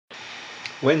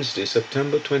Wednesday,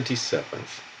 September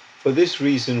 27th. For this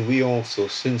reason, we also,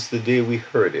 since the day we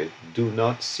heard it, do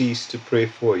not cease to pray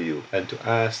for you and to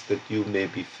ask that you may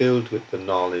be filled with the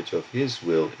knowledge of His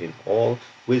will in all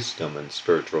wisdom and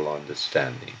spiritual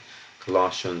understanding.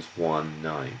 Colossians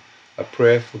 1:9. A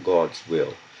prayer for God's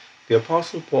will. The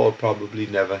Apostle Paul probably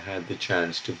never had the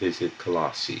chance to visit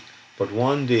Colossae, but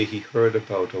one day he heard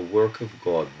about a work of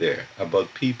God there,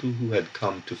 about people who had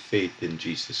come to faith in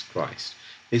Jesus Christ.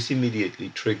 This immediately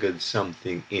triggered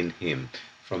something in him.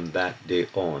 From that day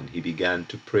on, he began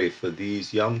to pray for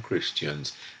these young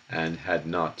Christians and had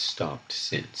not stopped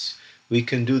since. We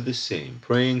can do the same,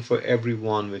 praying for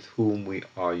everyone with whom we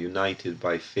are united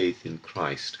by faith in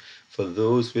Christ, for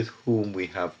those with whom we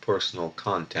have personal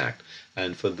contact,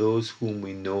 and for those whom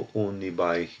we know only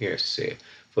by hearsay,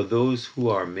 for those who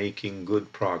are making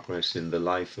good progress in the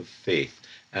life of faith,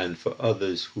 and for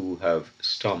others who have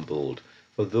stumbled,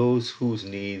 for those whose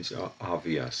needs are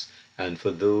obvious, and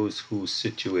for those whose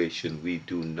situation we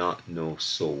do not know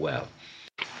so well.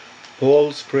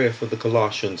 Paul's prayer for the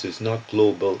Colossians is not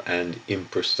global and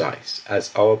imprecise,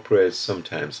 as our prayers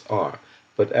sometimes are,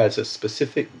 but as a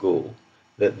specific goal,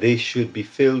 that they should be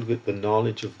filled with the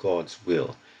knowledge of God's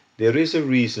will. There is a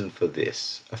reason for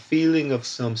this. A feeling of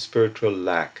some spiritual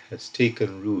lack has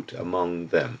taken root among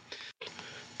them.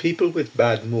 People with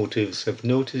bad motives have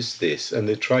noticed this and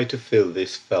they try to fill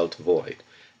this felt void.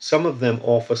 Some of them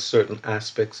offer certain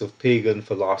aspects of pagan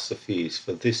philosophies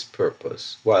for this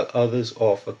purpose, while others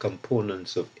offer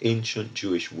components of ancient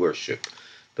Jewish worship.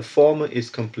 The former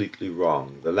is completely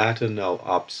wrong, the latter now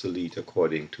obsolete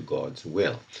according to God's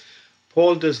will.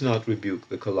 Paul does not rebuke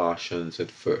the Colossians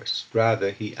at first.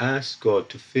 Rather, he asks God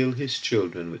to fill his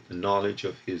children with the knowledge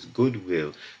of his good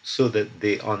will so that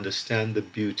they understand the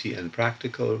beauty and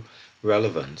practical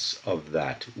relevance of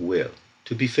that will.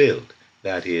 To be filled,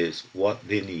 that is, what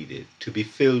they needed, to be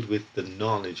filled with the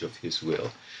knowledge of his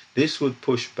will. This would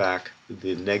push back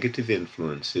the negative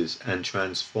influences and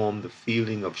transform the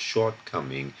feeling of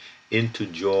shortcoming into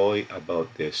joy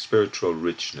about their spiritual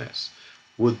richness.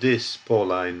 Would this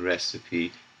Pauline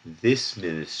recipe, this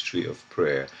ministry of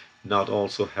prayer, not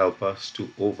also help us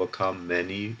to overcome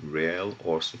many real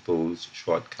or supposed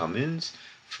shortcomings?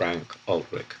 Frank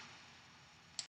Ulrich.